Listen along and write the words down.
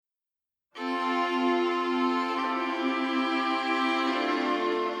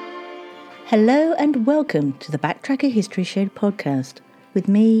Hello and welcome to the Backtracker History Show podcast with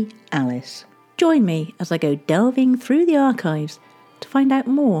me, Alice. Join me as I go delving through the archives to find out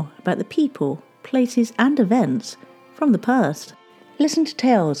more about the people, places and events from the past. Listen to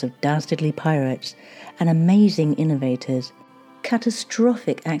tales of dastardly pirates and amazing innovators,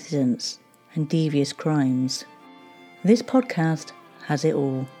 catastrophic accidents and devious crimes. This podcast has it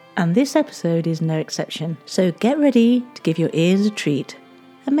all, and this episode is no exception, so get ready to give your ears a treat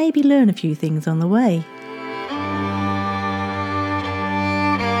and maybe learn a few things on the way.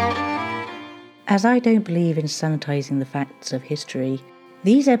 As I don't believe in sanitising the facts of history,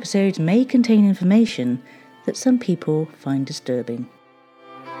 these episodes may contain information that some people find disturbing.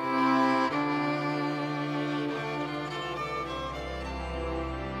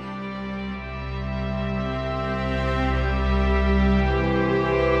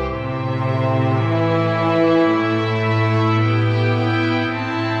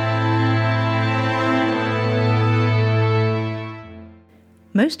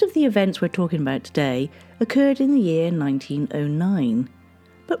 Most of the events we're talking about today occurred in the year 1909.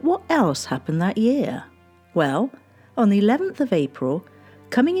 But what else happened that year? Well, on the 11th of April,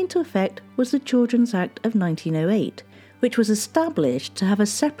 coming into effect was the Children's Act of 1908, which was established to have a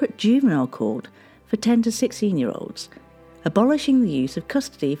separate juvenile court for 10 to 16-year-olds, abolishing the use of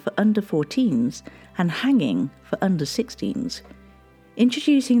custody for under 14s and hanging for under 16s,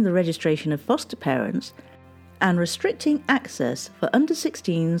 introducing the registration of foster parents and restricting access for under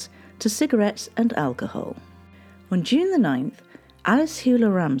 16s to cigarettes and alcohol. On June the 9th, Alice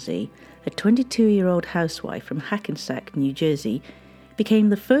Hewler Ramsey, a 22-year-old housewife from Hackensack, New Jersey, became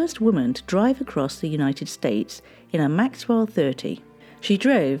the first woman to drive across the United States in a Maxwell 30. She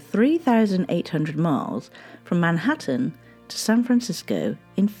drove 3,800 miles from Manhattan to San Francisco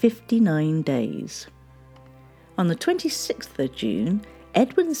in 59 days. On the 26th of June,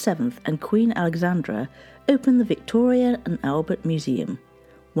 Edward VII and Queen Alexandra opened the Victoria and Albert Museum,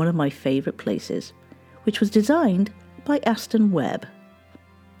 one of my favourite places, which was designed by Aston Webb.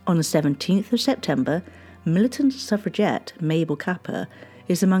 On the 17th of September, militant suffragette Mabel Capper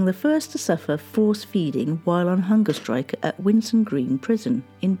is among the first to suffer force feeding while on hunger strike at Winson Green Prison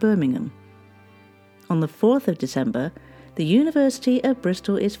in Birmingham. On the 4th of December, the University of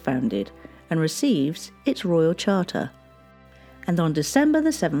Bristol is founded and receives its royal charter. And on December the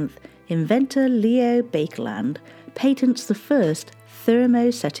 7th, inventor Leo Baekeland patents the first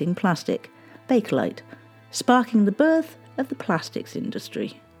thermosetting plastic, Bakelite, sparking the birth of the plastics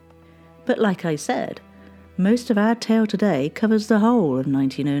industry. But like I said, most of our tale today covers the whole of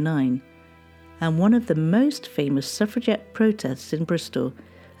 1909, and one of the most famous suffragette protests in Bristol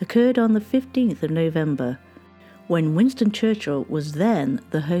occurred on the 15th of November, when Winston Churchill was then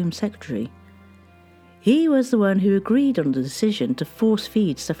the Home Secretary. He was the one who agreed on the decision to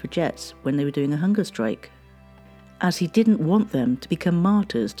force-feed suffragettes when they were doing a hunger strike, as he didn't want them to become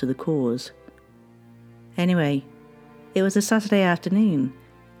martyrs to the cause. Anyway, it was a Saturday afternoon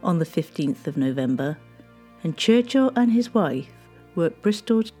on the 15th of November, and Churchill and his wife were at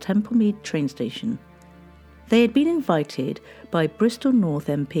Bristol's Templemead train station. They had been invited by Bristol North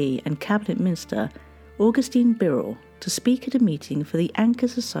MP and Cabinet Minister Augustine Birrell to speak at a meeting for the Anchor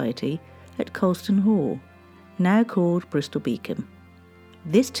Society at Colston Hall, now called Bristol Beacon.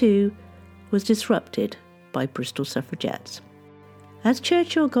 This too was disrupted by Bristol suffragettes. As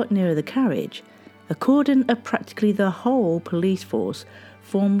Churchill got nearer the carriage, a cordon of practically the whole police force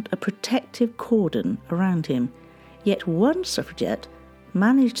formed a protective cordon around him, yet one suffragette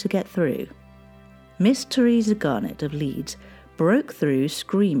managed to get through. Miss Teresa Garnett of Leeds broke through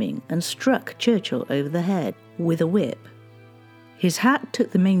screaming and struck Churchill over the head with a whip. His hat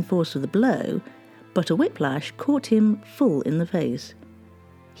took the main force of the blow, but a whiplash caught him full in the face.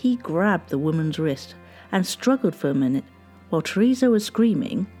 He grabbed the woman's wrist and struggled for a minute while Teresa was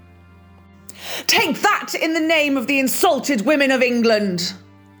screaming, "Take that in the name of the insulted women of England!"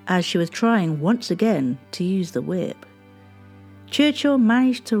 as she was trying once again to use the whip. Churchill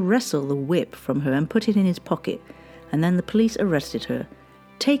managed to wrestle the whip from her and put it in his pocket, and then the police arrested her,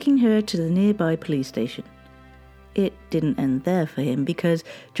 taking her to the nearby police station. It didn't end there for him, because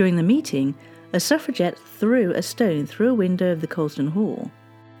during the meeting, a suffragette threw a stone through a window of the Colston Hall.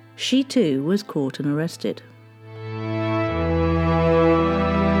 She too was caught and arrested.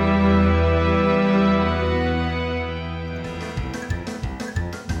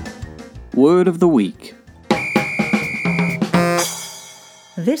 Word of the week.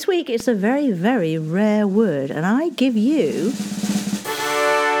 This week it's a very, very rare word, and I give you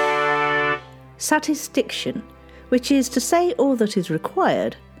statistiction, which is to say all that is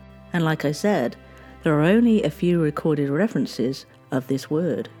required, and like I said, there are only a few recorded references of this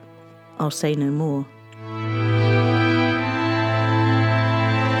word. I'll say no more.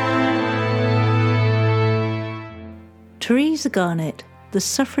 Theresa Garnett, the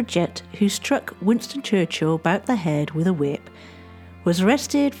suffragette who struck Winston Churchill about the head with a whip, was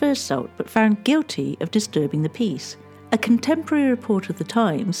arrested for assault but found guilty of disturbing the peace. A contemporary report of the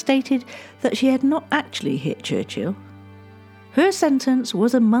time stated that she had not actually hit Churchill. Her sentence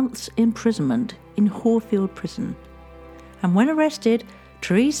was a month's imprisonment in Horfield prison, and when arrested,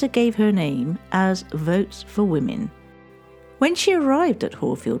 Theresa gave her name as Votes for Women. When she arrived at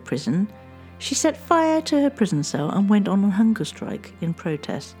Horfield prison, she set fire to her prison cell and went on a hunger strike in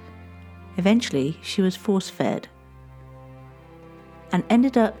protest. Eventually, she was force-fed and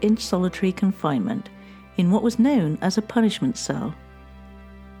ended up in solitary confinement in what was known as a punishment cell.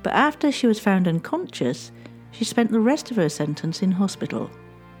 But after she was found unconscious, she spent the rest of her sentence in hospital.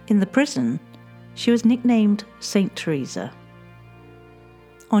 In the prison, she was nicknamed St. Teresa.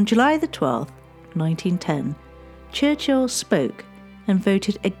 On July the 12th, 1910, Churchill spoke and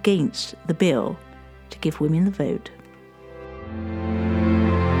voted against the bill to give women the vote.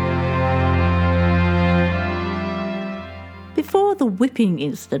 Before the whipping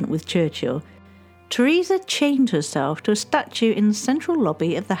incident with Churchill, Theresa chained herself to a statue in the central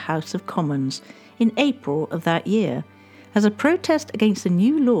lobby of the House of Commons in April of that year, as a protest against a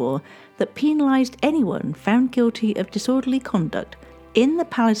new law that penalised anyone found guilty of disorderly conduct in the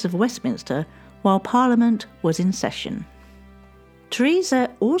Palace of Westminster while Parliament was in session. Theresa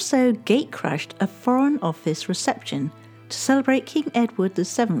also gatecrashed a Foreign Office reception to celebrate King Edward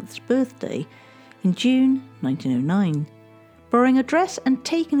VII's birthday in June 1909, borrowing a dress and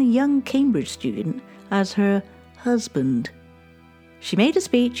taking a young Cambridge student as her husband. She made a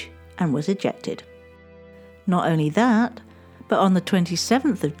speech and was ejected. Not only that, but on the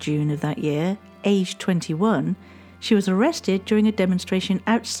 27th of June of that year, aged 21, she was arrested during a demonstration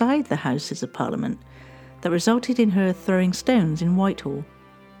outside the Houses of Parliament that resulted in her throwing stones in Whitehall.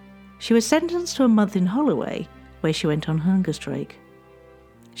 She was sentenced to a month in Holloway, where she went on hunger strike.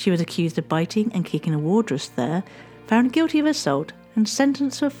 She was accused of biting and kicking a wardress there, found guilty of assault, and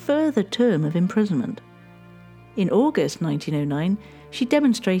sentenced to a further term of imprisonment. In August 1909, she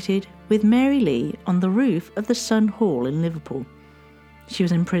demonstrated with Mary Lee on the roof of the Sun Hall in Liverpool. She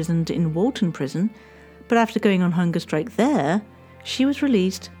was imprisoned in Walton Prison, but after going on hunger strike there, she was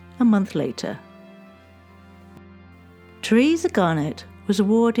released a month later. Theresa Garnett was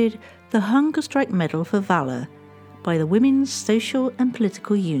awarded the Hunger Strike Medal for Valour by the Women's Social and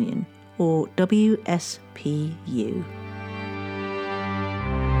Political Union, or WSPU.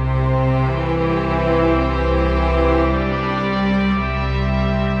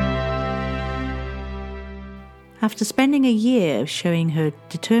 After spending a year showing her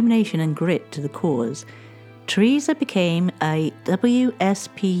determination and grit to the cause, Theresa became a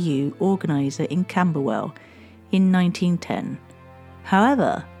WSPU organiser in Camberwell in 1910.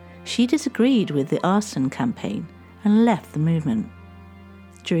 However, she disagreed with the arson campaign and left the movement.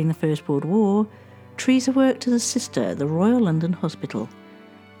 During the First World War, Theresa worked as a sister at the Royal London Hospital.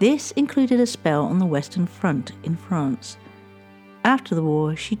 This included a spell on the Western Front in France. After the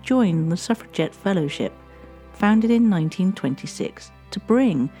war, she joined the Suffragette Fellowship, founded in 1926, to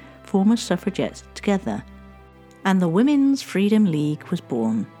bring former suffragettes together, and the Women's Freedom League was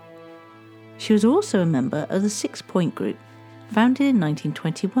born. She was also a member of the 6 Point Group, founded in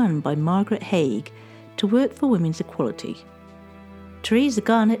 1921 by Margaret Haig to work for women's equality. Theresa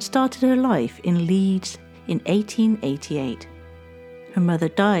Garnett started her life in Leeds in 1888. Her mother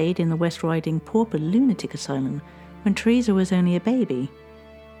died in the West Riding Pauper Lunatic Asylum when Theresa was only a baby.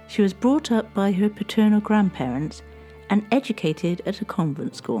 She was brought up by her paternal grandparents and educated at a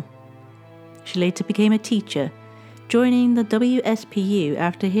convent school. She later became a teacher, joining the WSPU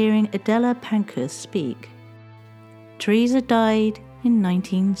after hearing Adela Pankhurst speak. Theresa died in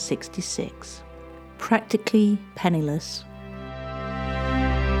 1966, practically penniless.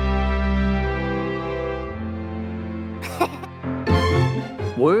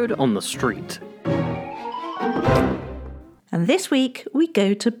 Word on the street. And this week we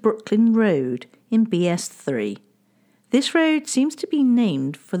go to Brooklyn Road in BS3. This road seems to be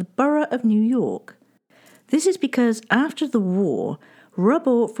named for the borough of New York. This is because after the war,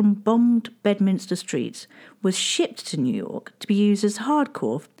 rubble from bombed Bedminster streets was shipped to New York to be used as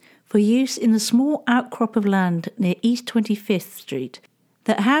hardcore for use in the small outcrop of land near East 25th Street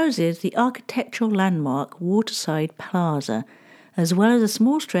that houses the architectural landmark Waterside Plaza, as well as a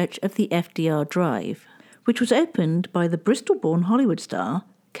small stretch of the FDR Drive, which was opened by the Bristol-born Hollywood star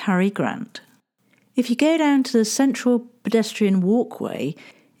Cary Grant. If you go down to the central pedestrian walkway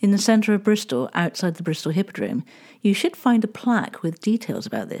in the centre of Bristol, outside the Bristol Hippodrome, you should find a plaque with details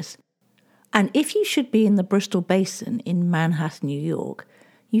about this. And if you should be in the Bristol Basin in Manhattan, New York,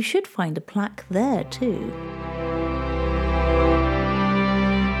 you should find a plaque there too.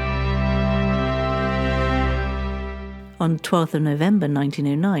 On 12th of November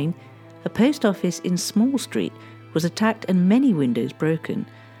 1909, a post office in Small Street was attacked and many windows broken,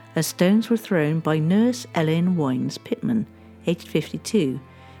 as stones were thrown by nurse Ellen Wines Pittman, aged 52,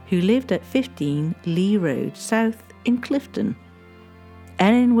 who lived at 15 Lee Road South in Clifton.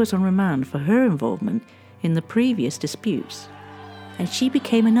 Ellen was on remand for her involvement in the previous disputes, and she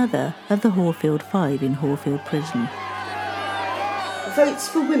became another of the Horfield Five in Horfield Prison. Votes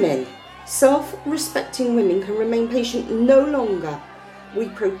for women. Self-respecting women can remain patient no longer. We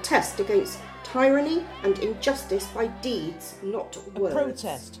protest against tyranny and injustice by deeds, not words. A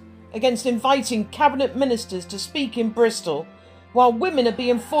protest against inviting cabinet ministers to speak in Bristol while women are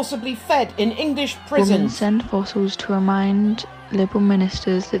being forcibly fed in English prisons. Women send fossils to remind Liberal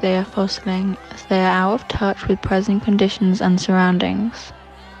ministers that they are fossiling as they are out of touch with present conditions and surroundings.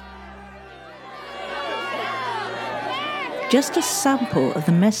 Just a sample of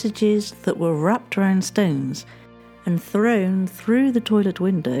the messages that were wrapped around stones and thrown through the toilet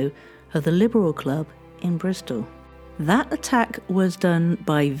window of the Liberal Club in Bristol. That attack was done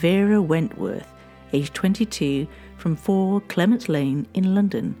by Vera Wentworth, aged 22, from 4 Clements Lane in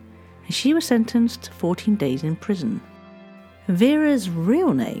London, and she was sentenced to 14 days in prison. Vera's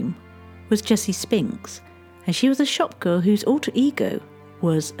real name was Jessie Spinks, and she was a shopgirl whose alter ego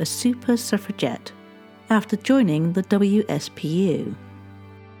was a super suffragette after joining the WSPU.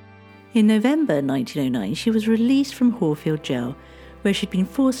 In November 1909, she was released from Horfield Jail, where she'd been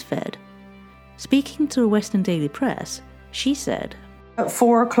force-fed. Speaking to the Western Daily Press, she said, "At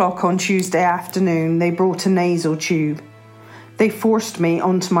 4 o'clock on Tuesday afternoon, they brought a nasal tube. They forced me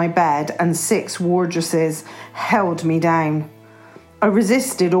onto my bed and 6 wardresses held me down. I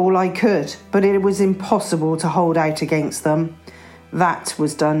resisted all I could, but it was impossible to hold out against them. That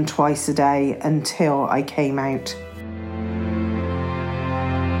was done twice a day until I came out."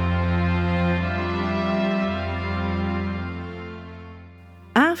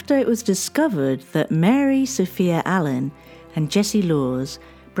 After it was discovered that Mary Sophia Allen and Jessie Laws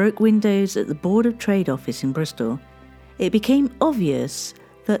broke windows at the Board of Trade office in Bristol, it became obvious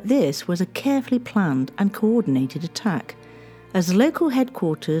that this was a carefully planned and coordinated attack, as the local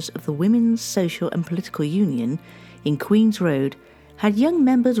headquarters of the Women's Social and Political Union in Queen's Road had young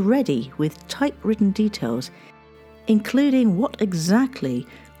members ready with typewritten details, including what exactly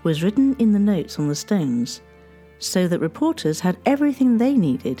was written in the notes on the stones, so that reporters had everything they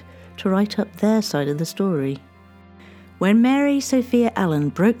needed to write up their side of the story. When Mary Sophia Allen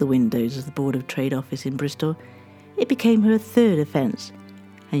broke the windows of the Board of Trade office in Bristol, it became her 3rd offence,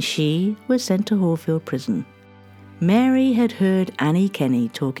 and she was sent to Horfield Prison. Mary had heard Annie Kenney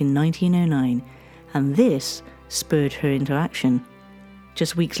talk in 1909, and this spurred her into action.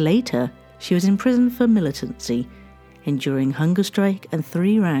 Just weeks later, she was in prison for militancy, enduring hunger strike and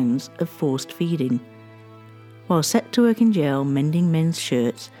 3 rounds of forced feeding. While set to work in jail mending men's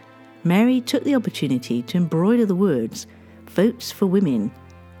shirts, Mary took the opportunity to embroider the words "Votes for Women"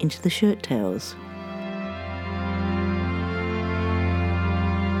 into the shirt tails.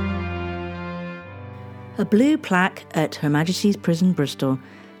 A blue plaque at Her Majesty's Prison Bristol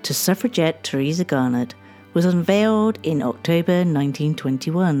to suffragette Teresa Garnett was unveiled in October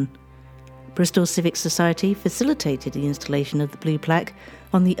 1921. Bristol Civic Society facilitated the installation of the blue plaque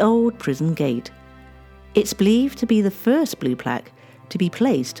on the old prison gate. It's believed to be the first blue plaque to be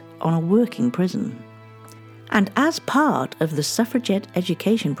placed on a working prison. And as part of the Suffragette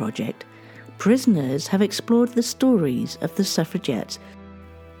Education Project, prisoners have explored the stories of the suffragettes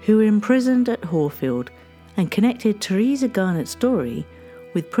who were imprisoned at Horfield and connected Teresa Garnett's story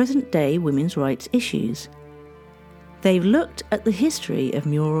with present-day women's rights issues. They've looked at the history of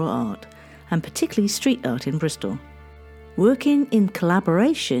mural art, and particularly street art in Bristol. Working in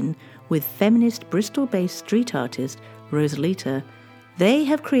collaboration with feminist Bristol-based street artist Rosalita, they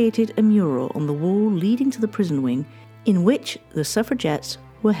have created a mural on the wall leading to the prison wing in which the suffragettes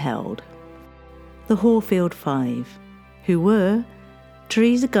were held. The Horfield Five, who were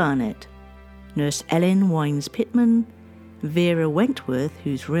Teresa Garnett, Nurse Ellen Wines Pittman, Vera Wentworth,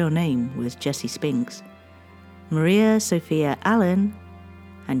 whose real name was Jessie Spinks, Maria Sophia Allen,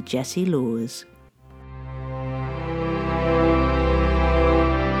 and Jessie Laws.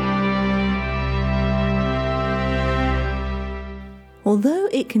 Although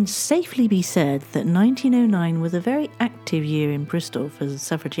it can safely be said that 1909 was a very active year in Bristol for the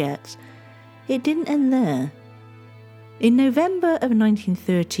suffragettes, it didn't end there. In November of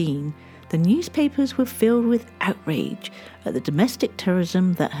 1913, the newspapers were filled with outrage at the domestic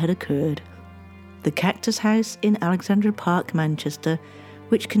terrorism that had occurred. the Cactus House in Alexandra Park, Manchester,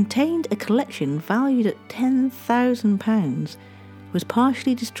 which contained a collection valued at £10,000, was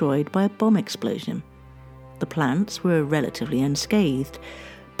partially destroyed by a bomb explosion. The plants were relatively unscathed,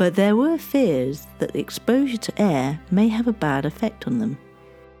 but there were fears that the exposure to air may have a bad effect on them.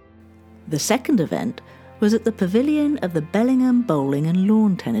 The second event was at the pavilion of the Bellingham Bowling and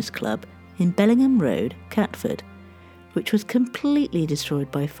Lawn Tennis Club in Bellingham Road, Catford, which was completely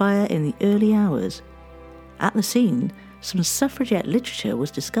destroyed by fire in the early hours. At the scene, some suffragette literature was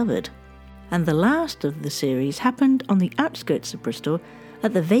discovered, and the last of the series happened on the outskirts of Bristol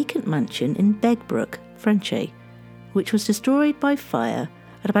at the vacant mansion in Begbrook, Frenchay, which was destroyed by fire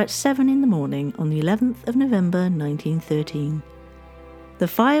at about 7 in the morning on the 11th of November 1913. The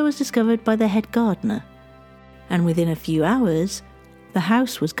fire was discovered by the head gardener, and within a few hours, the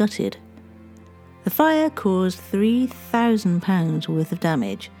house was gutted. The fire caused £3,000 worth of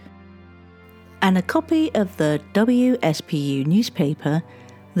damage, and a copy of the WSPU newspaper,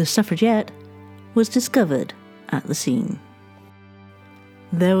 The Suffragette, was discovered at the scene.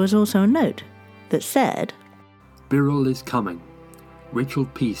 There was also a note that said, Birrell is coming. Rachel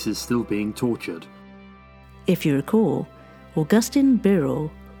Peace is still being tortured. If you recall, Augustine Birrell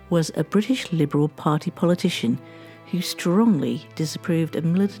was a British Liberal Party politician who strongly disapproved of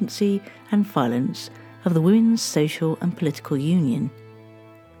militancy and violence of the Women's Social and Political Union.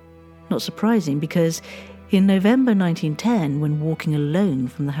 Not surprising, because in November 1910, when walking alone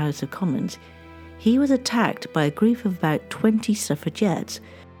from the House of Commons, he was attacked by a group of about 20 suffragettes,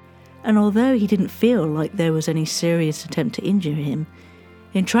 and although he didn't feel like there was any serious attempt to injure him,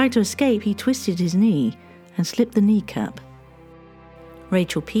 in trying to escape he twisted his knee and slipped the kneecap.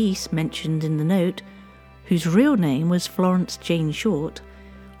 Rachel Peace, mentioned in the note, whose real name was Florence Jane Short,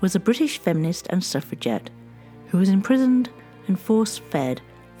 was a British feminist and suffragette who was imprisoned and force-fed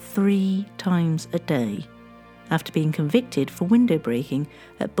 3 times a day after being convicted for window breaking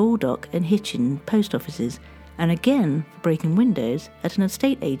at Baldock and Hitchin post offices, and again for breaking windows at an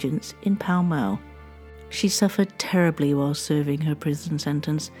estate agent's in Pall Mall. She suffered terribly while serving her prison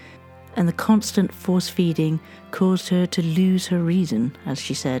sentence, and the constant force-feeding caused her to lose her reason, as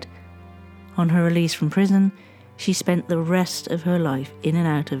she said. On her release from prison, she spent the rest of her life in and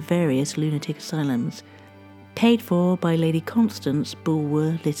out of various lunatic asylums, paid for by Lady Constance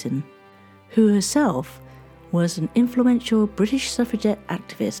Bulwer-Lytton, who herself was an influential British suffragette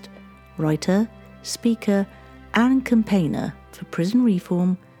activist, writer, speaker, and campaigner for prison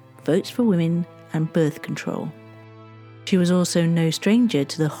reform, votes for women, and birth control. She was also no stranger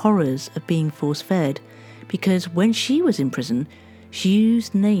to the horrors of being force-fed, because when she was in prison, she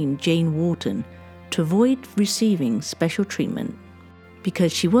used the name Jane Wharton to avoid receiving special treatment,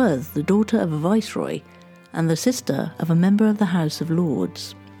 because she was the daughter of a viceroy and the sister of a member of the House of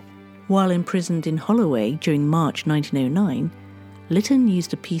Lords. While imprisoned in Holloway during March 1909, Lytton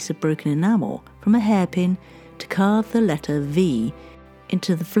used a piece of broken enamel from a hairpin to carve the letter V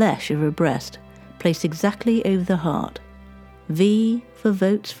into the flesh of her breast, placed exactly over the heart. V for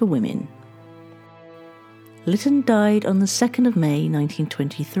Votes for Women. Lytton died on the 2nd of May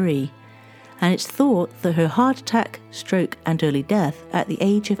 1923, and it's thought that her heart attack, stroke and early death at the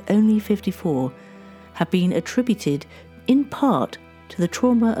age of only 54 have been attributed in part to the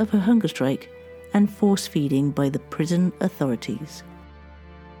trauma of her hunger strike and force-feeding by the prison authorities.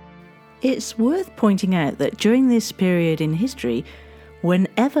 It's worth pointing out that during this period in history,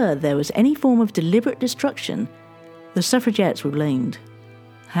 whenever there was any form of deliberate destruction, the suffragettes were blamed.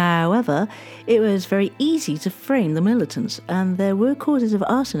 However, it was very easy to frame the militants, and there were causes of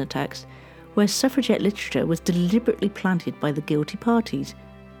arson attacks where suffragette literature was deliberately planted by the guilty parties,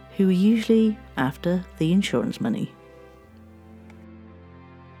 who were usually after the insurance money.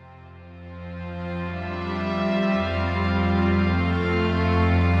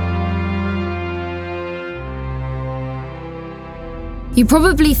 You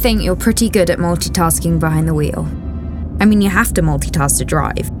probably think you're pretty good at multitasking behind the wheel. I mean, you have to multitask to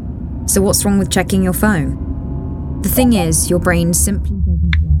drive. So what's wrong with checking your phone? The thing is, your brain simply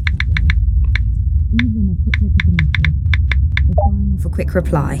doesn't work that way. Even a quick look at a message or firing off a quick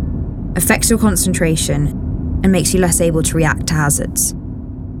reply affects your concentration and makes you less able to react to hazards.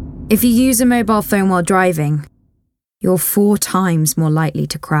 If you use a mobile phone while driving, you're 4 times more likely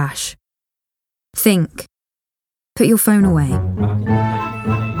to crash. Think. Put your phone away.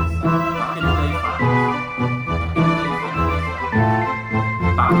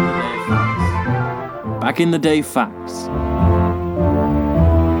 Back in the day facts.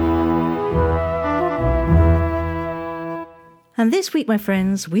 And this week, my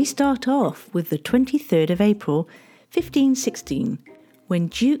friends, we start off with the 23rd of April, 1516, when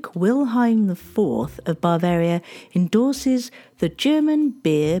Duke Wilhelm IV of Bavaria endorses the German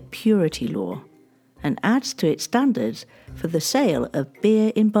beer purity law and adds to its standards for the sale of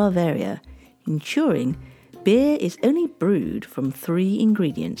beer in Bavaria, ensuring beer is only brewed from 3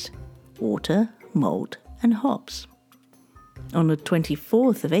 ingredients: water, malt and hops. On the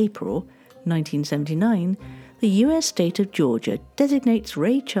 24th of April, 1979, the US state of Georgia designates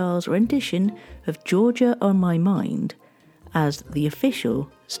Ray Charles' rendition of Georgia on My Mind as the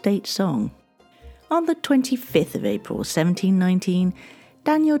official state song. On the 25th of April 1719,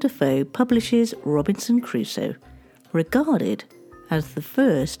 Daniel Defoe publishes Robinson Crusoe, regarded as the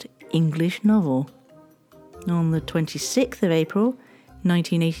first English novel. On the 26th of April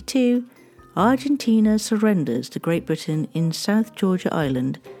 1982, Argentina surrenders to Great Britain in South Georgia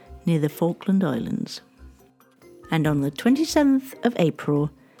Island near the Falkland Islands. And on the 27th of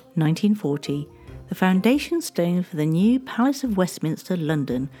April 1940, the foundation stone for the new Palace of Westminster,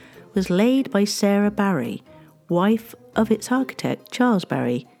 London, was laid by Sarah Barry, wife of its architect Charles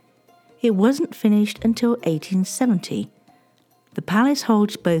Barry. It wasn't finished until 1870. The palace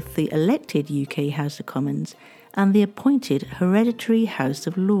holds both the elected UK House of Commons and the appointed hereditary House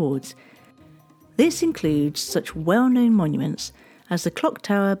of Lords. This includes such well-known monuments as the Clock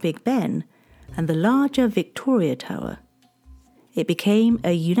Tower Big Ben and the larger Victoria Tower. It became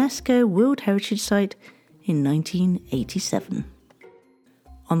a UNESCO World Heritage Site in 1987.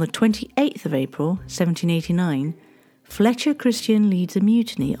 On the 28th of April 1789, Fletcher Christian leads a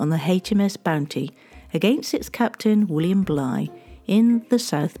mutiny on the HMS Bounty against its captain William Bligh in the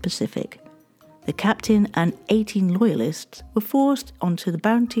South Pacific. The captain and 18 loyalists were forced onto the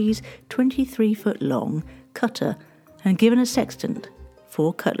Bounty's 23-foot-long cutter and given a sextant,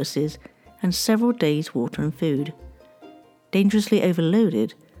 4 cutlasses, and several days' water and food. Dangerously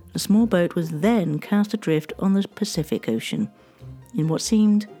overloaded, the small boat was then cast adrift on the Pacific Ocean, in what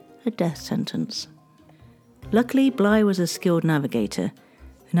seemed a death sentence. Luckily, Bligh was a skilled navigator,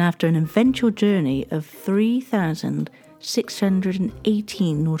 and after an eventual journey of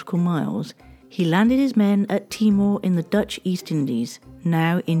 3,618 nautical miles, he landed his men at Timor in the Dutch East Indies,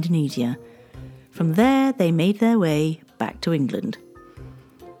 now Indonesia. From there, they made their way back to England.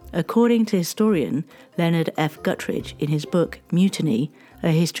 According to historian Leonard F. Guttridge in his book Mutiny,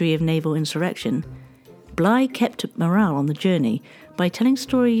 A History of Naval Insurrection, Bligh kept morale on the journey by telling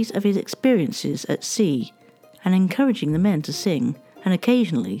stories of his experiences at sea and encouraging the men to sing and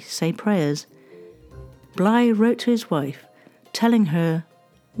occasionally say prayers. Bligh wrote to his wife, telling her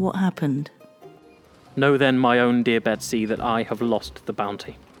what happened. Know then, my own dear Betsy, that I have lost the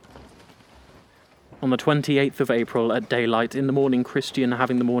Bounty. On the 28th of April at daylight, in the morning, Christian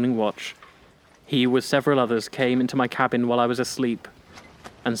having the morning watch, he with several others came into my cabin while I was asleep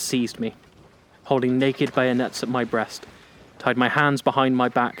and seized me, holding naked bayonets at my breast, tied my hands behind my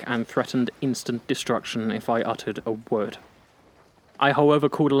back and threatened instant destruction if I uttered a word. I, however,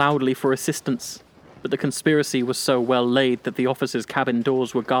 called loudly for assistance, but the conspiracy was so well laid that the officers' cabin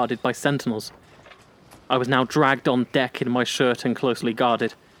doors were guarded by sentinels. I was now dragged on deck in my shirt and closely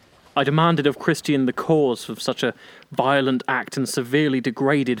guarded. I demanded of Christian the cause of such a violent act and severely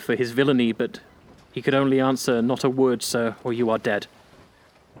degraded for his villainy, but he could only answer, "Not a word, sir, or you are dead."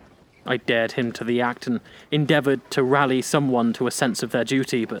 I dared him to the act and endeavoured to rally someone to a sense of their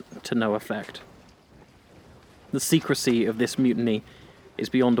duty, but to no effect. The secrecy of this mutiny is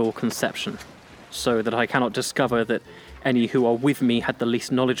beyond all conception, so that I cannot discover that any who are with me had the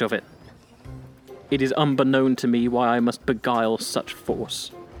least knowledge of it. It is unbeknown to me why I must beguile such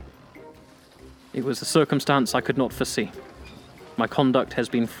force. It was a circumstance I could not foresee. My conduct has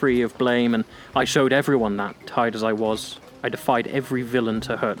been free of blame, and I showed everyone that, tied as I was, I defied every villain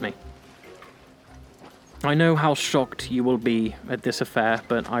to hurt me. I know how shocked you will be at this affair,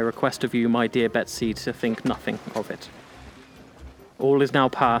 but I request of you, my dear Betsy, to think nothing of it. All is now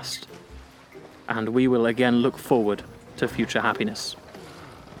past, and we will again look forward to future happiness.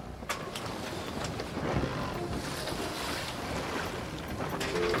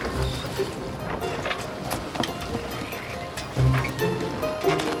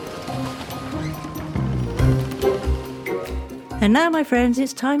 And now, my friends,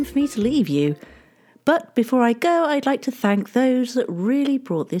 it's time for me to leave you. But before I go, I'd like to thank those that really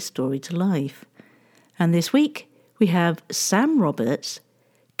brought this story to life. And this week, we have Sam Roberts,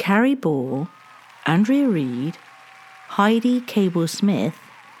 Carrie Ball, Andrea Reed, Heidi Cable-Smith,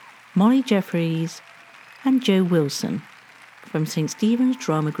 Molly Jeffries, and Joe Wilson from St. Stephen's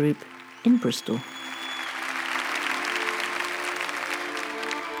Drama Group in Bristol.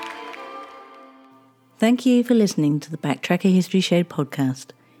 Thank you for listening to the Backtracker History Show podcast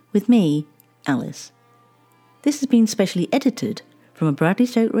with me, Alice. This has been specially edited from a Bradley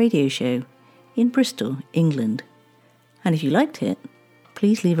Stoke radio show in Bristol, England. And if you liked it,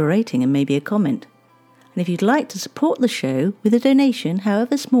 please leave a rating and maybe a comment. And if you'd like to support the show with a donation,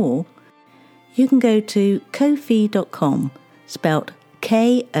 however small, you can go to ko-fi.com, spelt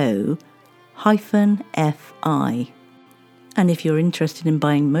Ko-fi. And if you're interested in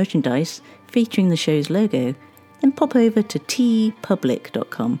buying merchandise featuring the show's logo, then pop over to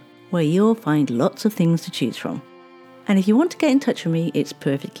tpublic.com, where you'll find lots of things to choose from. And if you want to get in touch with me, it's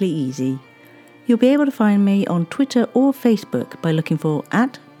perfectly easy. You'll be able to find me on Twitter or Facebook by looking for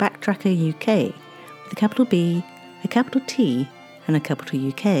 @BacktrackerUK with a capital B, a capital T and a capital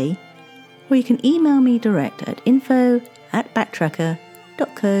UK, or you can email me direct at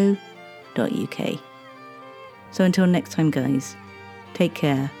info@backtracker.co.uk. So until next time, guys, take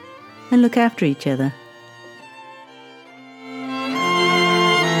care and look after each other.